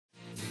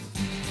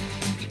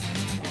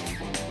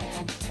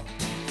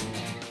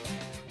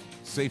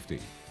Safety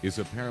is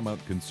a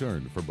paramount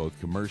concern for both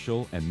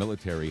commercial and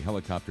military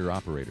helicopter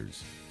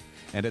operators.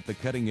 And at the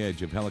cutting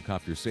edge of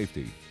helicopter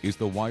safety is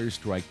the Wire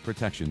Strike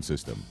Protection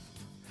System.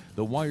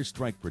 The Wire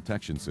Strike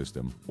Protection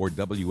System, or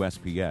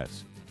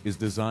WSPS, is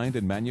designed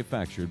and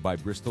manufactured by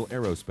Bristol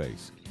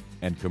Aerospace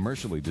and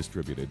commercially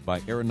distributed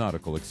by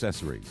Aeronautical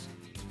Accessories.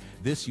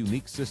 This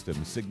unique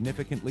system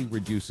significantly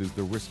reduces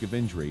the risk of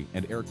injury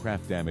and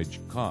aircraft damage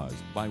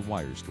caused by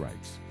wire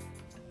strikes.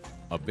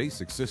 A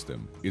basic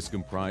system is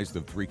comprised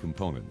of three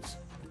components: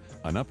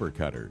 an upper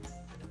cutter,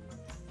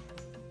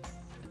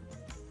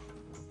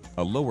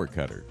 a lower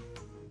cutter,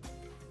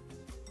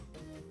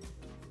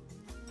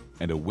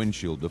 and a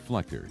windshield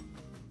deflector.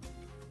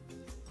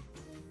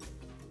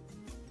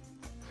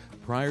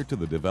 Prior to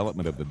the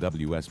development of the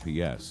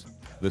WSPS,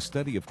 the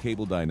study of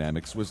cable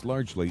dynamics was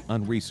largely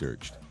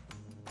unresearched.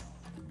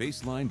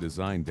 Baseline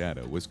design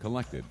data was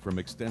collected from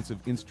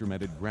extensive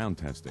instrumented ground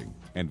testing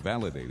and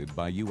validated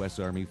by U.S.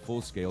 Army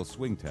full-scale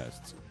swing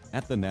tests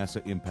at the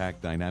NASA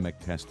Impact Dynamic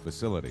Test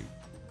Facility.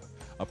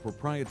 A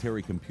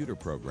proprietary computer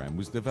program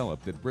was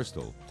developed at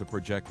Bristol to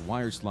project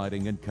wire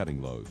sliding and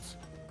cutting loads.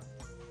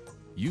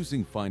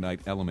 Using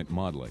finite element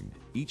modeling,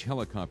 each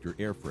helicopter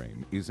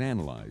airframe is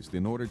analyzed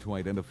in order to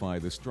identify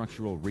the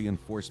structural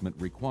reinforcement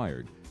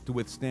required to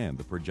withstand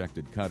the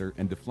projected cutter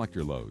and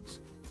deflector loads.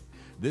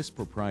 This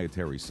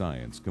proprietary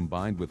science,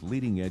 combined with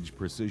leading-edge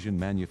precision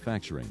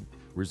manufacturing,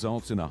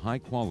 results in a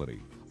high-quality,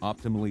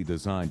 optimally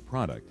designed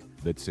product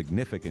that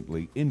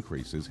significantly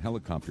increases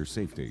helicopter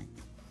safety.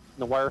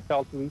 The wire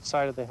fell to each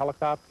side of the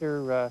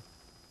helicopter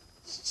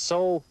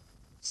so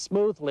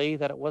smoothly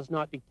that it was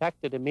not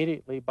detected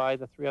immediately by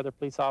the three other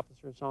police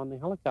officers on the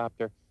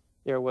helicopter.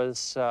 There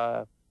was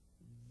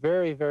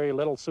very, very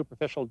little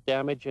superficial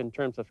damage in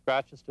terms of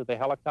scratches to the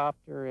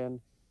helicopter, and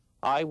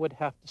I would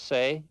have to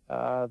say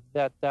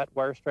that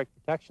wire strike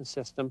protection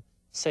system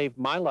saved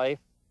my life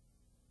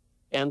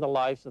and the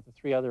lives of the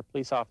three other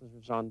police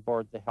officers on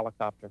board the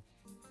helicopter.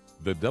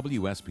 The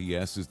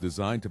WSPS is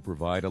designed to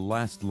provide a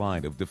last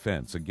line of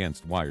defense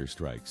against wire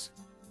strikes.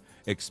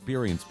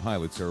 Experienced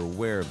pilots are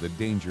aware of the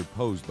danger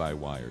posed by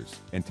wires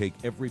and take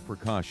every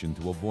precaution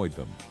to avoid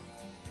them.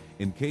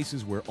 In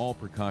cases where all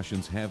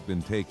precautions have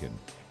been taken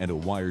and a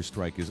wire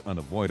strike is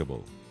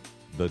unavoidable,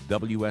 the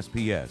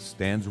WSPS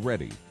stands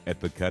ready at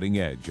the cutting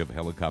edge of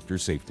helicopter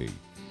safety.